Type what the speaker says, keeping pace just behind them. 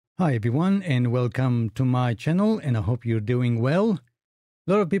Hi everyone and welcome to my channel, and I hope you're doing well.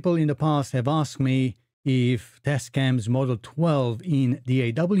 A lot of people in the past have asked me if TASCAM's Model 12 in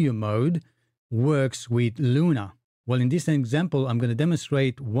DAW mode works with Luna. Well, in this example, I'm going to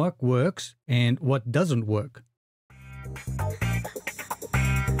demonstrate what works and what doesn't work.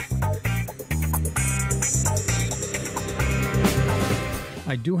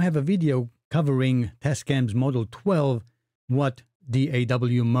 I do have a video covering TASCAM's Model 12, what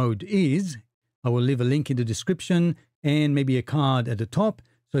DAW mode is. I will leave a link in the description and maybe a card at the top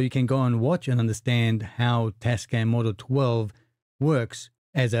so you can go and watch and understand how TASCAM Model 12 works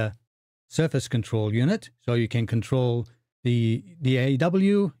as a surface control unit. So you can control the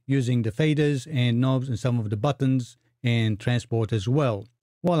DAW using the faders and knobs and some of the buttons and transport as well.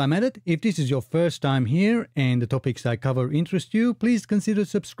 While I'm at it, if this is your first time here and the topics I cover interest you, please consider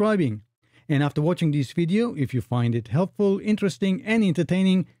subscribing. And after watching this video, if you find it helpful, interesting and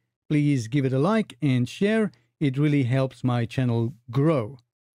entertaining, please give it a like and share. It really helps my channel grow.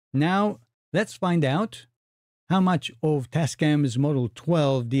 Now, let's find out how much of TASCAM's Model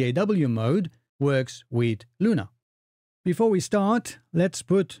 12 DAW mode works with Luna. Before we start, let's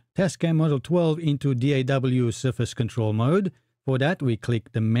put TASCAM Model 12 into DAW surface control mode. For that, we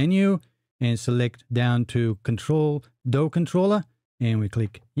click the menu and select down to Control DAW Controller, and we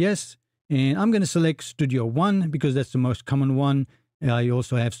click Yes. And I'm going to select Studio One because that's the most common one. I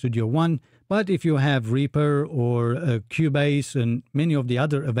also have Studio One, but if you have Reaper or Cubase and many of the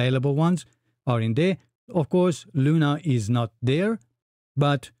other available ones are in there. Of course, Luna is not there,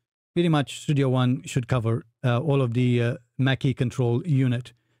 but pretty much Studio One should cover all of the Mackie control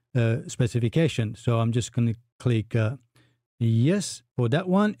unit specification. So I'm just going to click Yes for that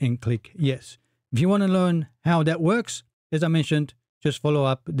one and click Yes. If you want to learn how that works, as I mentioned, just follow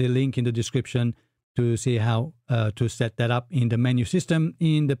up the link in the description to see how to set that up in the menu system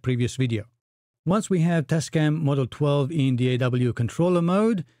in the previous video. Once we have TASCAM Model 12 in DAW controller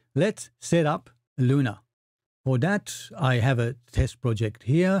mode, let's set up Luna. For that, I have a test project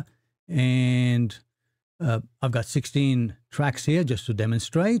here, and I've got 16 tracks here just to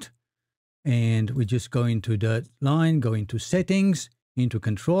demonstrate. And we just go into the line, go into settings, into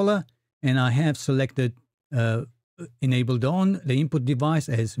controller, and I have selected enabled on the input device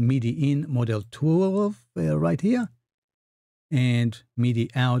as MIDI in Model 12 right here, and MIDI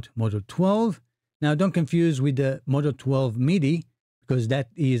out Model 12. Now don't confuse with the Model 12 MIDI, because that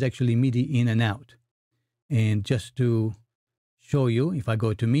is actually MIDI in and out. And just to show you, if I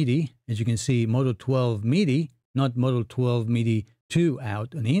go to MIDI, as you can see, Model 12 MIDI, not Model 12 MIDI 2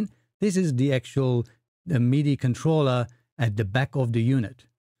 out and in. This is the actual MIDI controller at the back of the unit.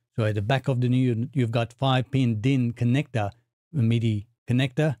 So at the back of the unit, you've got 5-pin DIN connector, MIDI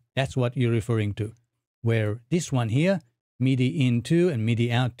connector. That's what you're referring to. Where this one here, MIDI in 2 and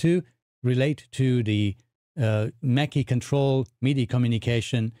MIDI out 2, relate to the Mackie control MIDI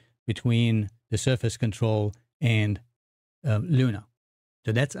communication between the surface control and Luna.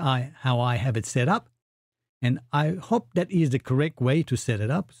 So that's how I have it set up. And I hope that is the correct way to set it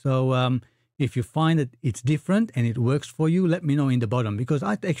up. So if you find that it's different and it works for you, let me know in the bottom, because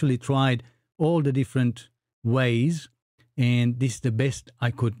I actually tried all the different ways and this is the best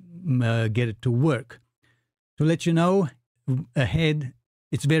I could get it to work. To let you know ahead,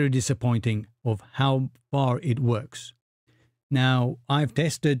 it's very disappointing of how far it works. Now, I've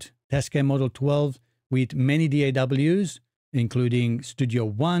tested TASCAM Model 12 with many DAWs, including Studio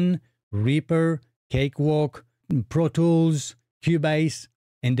One, Reaper, Cakewalk, Pro Tools, Cubase,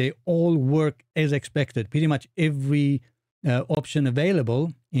 and they all work as expected. Pretty much every option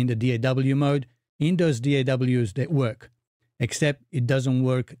available in the DAW mode, in those DAWs that work, except it doesn't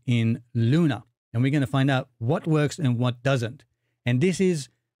work in Luna. And we're going to find out what works and what doesn't. And this is,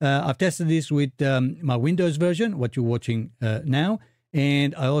 I've tested this with my Windows version, what you're watching now,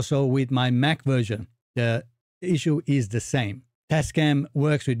 and I also with my Mac version. The issue is the same. TASCAM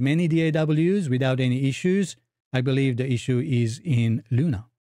works with many DAWs without any issues. I believe the issue is in Luna.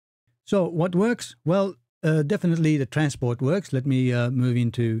 So what works? Well, definitely the transport works. Let me move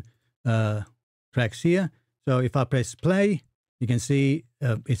into tracks here. So if I press play, you can see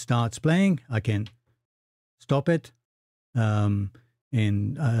it starts playing. I can stop it. Yep,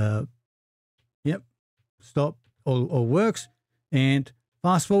 stop, all works. And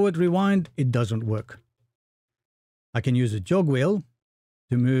fast forward, rewind, it doesn't work. I can use a jog wheel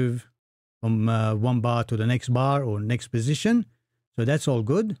to move from one bar to the next bar or next position. So that's all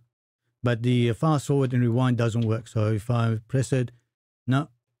good. But the fast forward and rewind doesn't work. So if I press it, no,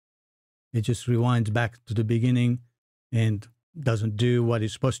 it just rewinds back to the beginning and doesn't do what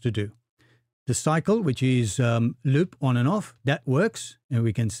it's supposed to do. the cycle, which is loop on and off, that works. And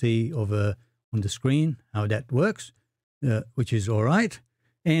we can see over on the screen how that works, which is all right.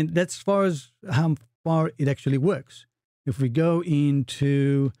 And that's as far as how far it actually works. If we go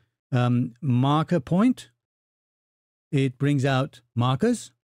into marker point, it brings out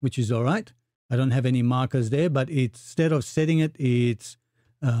markers, which is all right. I don't have any markers there, but instead of setting it, it's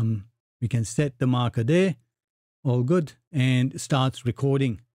we can set the marker there, all good, and it starts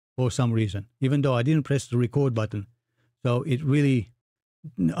recording for some reason, even though I didn't press the record button. So it really,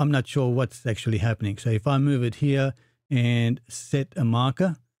 I'm not sure what's actually happening. So if I move it here and set a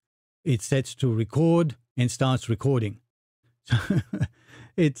marker, it sets to record and starts recording. So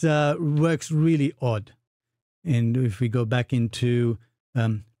it works really odd. And if we go back into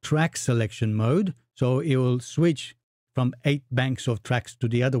track selection mode, so it will switch from 8 banks of tracks to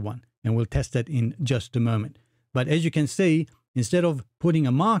the other one, and we'll test that in just a moment. But as you can see, instead of putting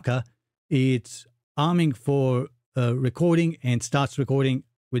a marker, it's arming for recording and starts recording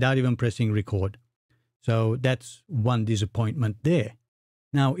without even pressing record. So that's one disappointment there.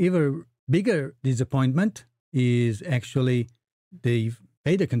 Now, even bigger disappointment is actually the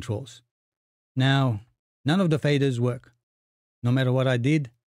fader controls. Now, none of the faders work. No matter what I did,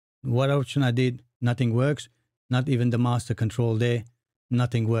 what option I did, nothing works. Not even the master control there,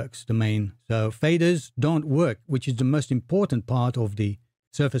 nothing works, the main. So faders don't work, which is the most important part of the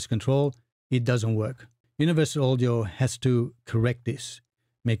surface control. It doesn't work. Universal Audio has to correct this,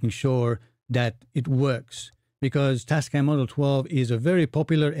 making sure that it works, because TASCAM Model 12 is a very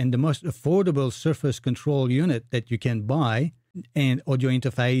popular and the most affordable surface control unit that you can buy, and audio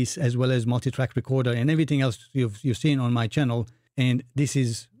interface as well as multi-track recorder and everything else you've seen on my channel. And this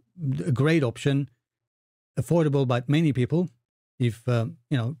is a great option, affordable by many people, if you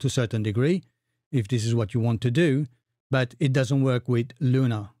know, to a certain degree, if this is what you want to do. But it doesn't work with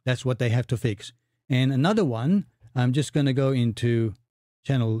Luna. That's what they have to fix. And another one, I'm just going to go into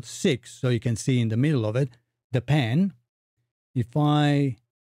channel 6 so you can see in the middle of it, the pan. If I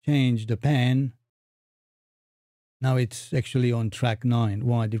change the pan, now it's actually on track 9.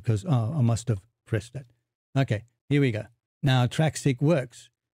 Why? Because, oh, I must have pressed that. Okay, here we go. Now track 6 works.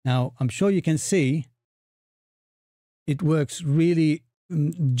 Now I'm sure you can see it works really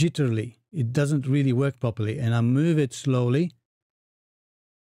jitterly. It doesn't really work properly. And I move it slowly.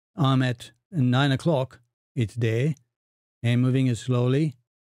 I'm at 9 o'clock. It's there. And moving it slowly.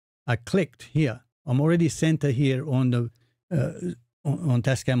 I clicked here. I'm already center here on the on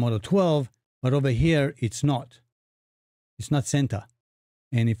TASCAM Model 12, but over here it's not. It's not center.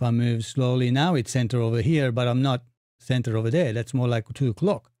 And if I move slowly now, it's center over here, but I'm not center over there. That's more like 2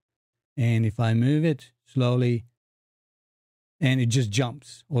 o'clock. And if I move it slowly, and it just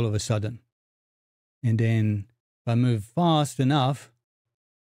jumps all of a sudden. And then if I move fast enough,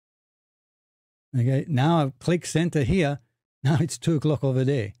 okay, now I click center here. Now it's 2 o'clock over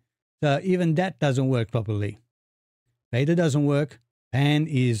there. So even that doesn't work properly. Fader doesn't work. Pan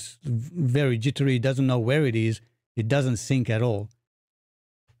is very jittery, doesn't know where it is. It doesn't sync at all.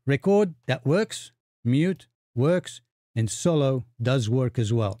 Record, that works. Mute works. And solo does work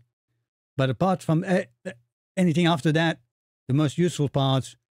as well. But apart from anything after that, the most useful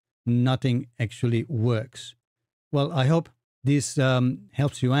parts, nothing actually works. Well, I hope this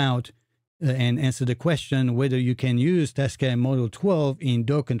helps you out and answer the question whether you can use TASCAM Model 12 in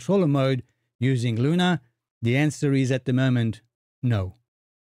DAW controller mode using Luna. The answer is at the moment, no.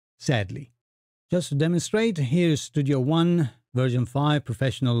 Sadly. Just to demonstrate, here's Studio One version 5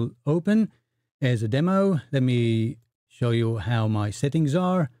 Professional Open as a demo. Let me show you how my settings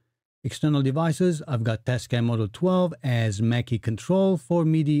are. External devices, I've got TASCAM Model 12 as Mackie control for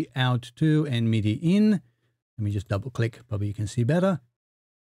MIDI out to and MIDI in. Let me just double click, probably you can see better.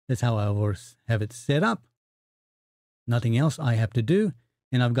 That's how I always have it set up. Nothing else I have to do.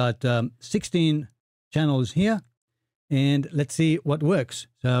 And I've got 16 channels here. And let's see what works.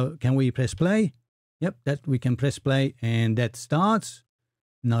 So can we press play? Yep, that we can press play and that starts.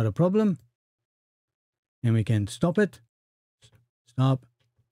 Not a problem. And we can stop it. Stop.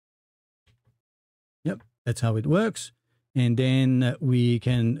 Yep, that's how it works. And then we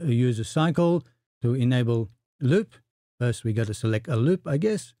can use a cycle to enable loop. First, we got to select a loop, I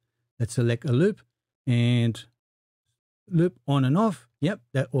guess. Let's select a loop and loop on and off. Yep,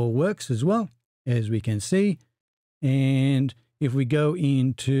 that all works as well, as we can see. And if we go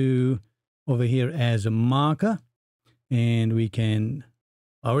into over here as a marker, and we can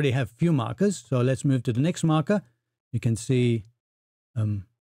already have few markers. So let's move to the next marker. You can see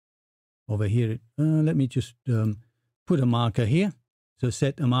over here. Let me just put a marker here. So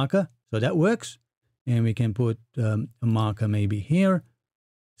set a marker. So that works. And we can put a marker maybe here.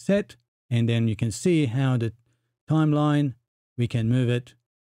 Set. and then you can see how the timeline, we can move it.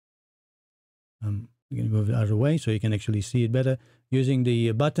 We can move it out of the way so you can actually see it better. Using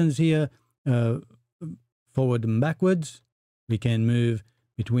the buttons here, forward and backwards, we can move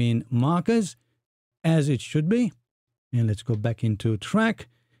between markers as it should be. And let's go back into track.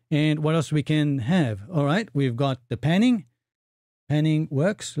 And what else we can have? All right, we've got the panning. Panning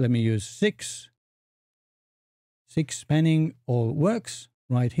works. Let me use 6. 6 panning all works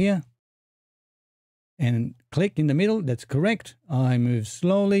right here. And click in the middle, that's correct. I move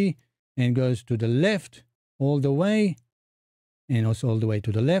slowly and goes to the left all the way, and also all the way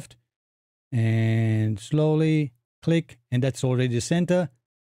to the left. And slowly click, and that's already the center.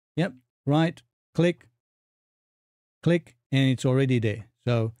 Yep, right, click, click, and it's already there.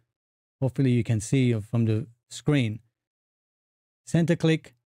 So hopefully you can see from the screen. Center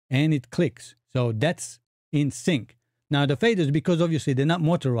click, and it clicks. So that's in sync. Now the faders, because obviously they're not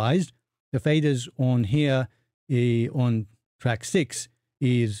motorized, the faders on here on track 6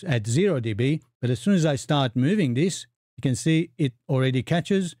 is at 0 dB. But as soon as I start moving this, you can see it already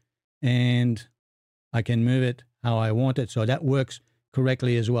catches, and I can move it how I want it. So that works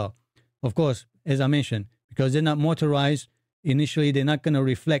correctly as well. Of course, as I mentioned, because they're not motorized, initially they're not going to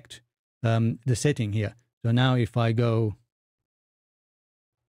reflect the setting here. So now if I go,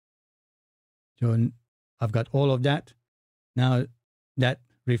 so I've got all of that. Now that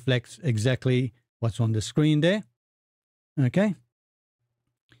reflects exactly what's on the screen there. Okay.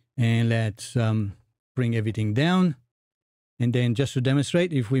 And let's bring everything down. And then just to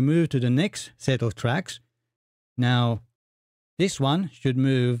demonstrate, if we move to the next set of tracks, now this one should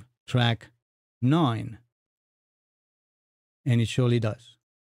move track 9. And it surely does.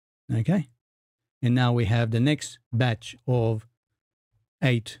 Okay. And now we have the next batch of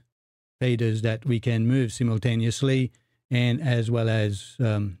 8 faders that we can move simultaneously, and as well as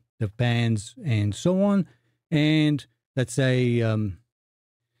the pans and so on. And let's say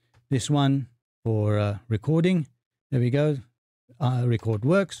this one for recording. There we go. Record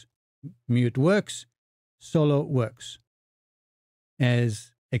works, mute works, solo works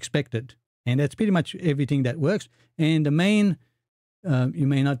as expected. And that's pretty much everything that works. And the main, you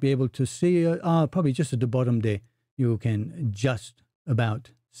may not be able to see, probably just at the bottom there, you can just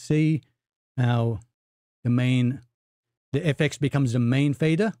about see how the FX becomes the main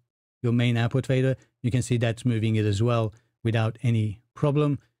fader, your main output fader. You can see that's moving it as well without any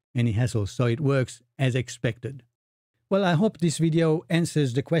problem, any hassle. So it works as expected. Well, I hope this video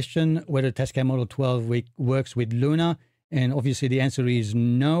answers the question whether TASCAM Model 12 works with Luna. And obviously the answer is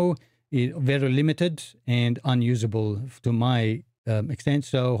no. It's very limited and unusable to my extent.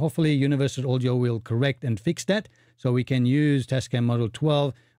 So hopefully Universal Audio will correct and fix that so we can use TASCAM Model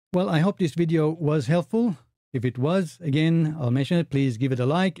 12. Well, I hope this video was helpful. If it was, again, I'll mention it. Please give it a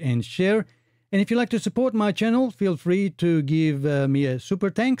like and share. And if you'd like to support my channel, feel free to give me a super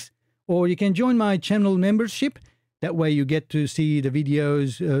thanks, or you can join my channel membership. That way you get to see the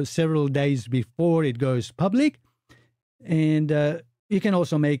videos several days before it goes public. And you can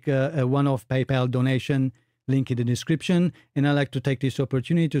also make a one-off PayPal donation, link in the description. And I'd like to take this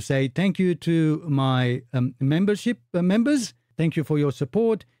opportunity to say thank you to my membership members. Thank you for your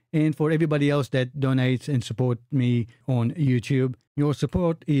support, and for everybody else that donates and support me on YouTube. Your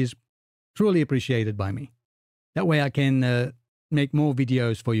support is truly appreciated by me. That way I can make more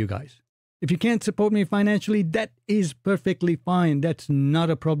videos for you guys. If you can't support me financially, that is perfectly fine. That's not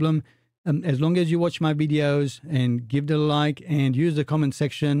a problem. As long as you watch my videos and give it a like and use the comment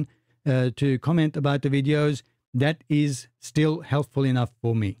section to comment about the videos, that is still helpful enough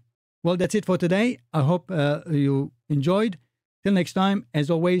for me. Well, that's it for today. I hope you enjoyed. Till next time, as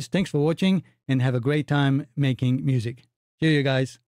always, thanks for watching and have a great time making music. Cheers, you guys.